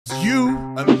you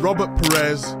and Robert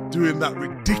Pires doing that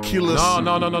ridiculous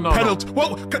penalty.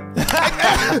 Well,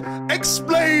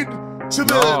 explain to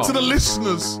the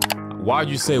listeners. Why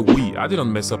you say we? I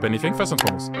didn't mess up anything. First and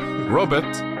foremost,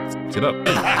 Robert, sit up.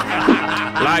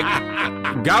 Like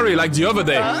Gary, like the other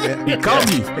day, he called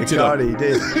me. Sit up. He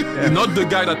did. Yeah. Not the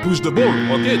guy that pushed the ball.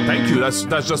 Okay, thank you.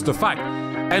 That's just a fact.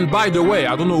 And by the way,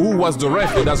 I don't know who was the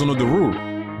ref. He doesn't know the rule.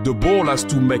 The ball has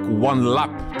to make one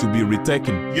lap to be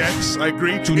retaken. Yes, I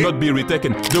agree. To not be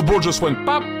retaken. The ball just went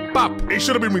pop, pop. It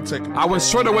should have been retaken. I went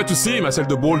straight away to see him. I said,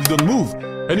 the ball didn't move.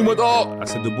 And he went, oh. I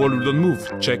said, the ball didn't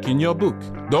move. Check in your book.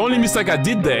 The only mistake I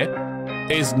did there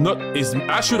is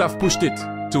I should have pushed it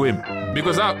to him.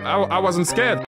 Because I wasn't scared.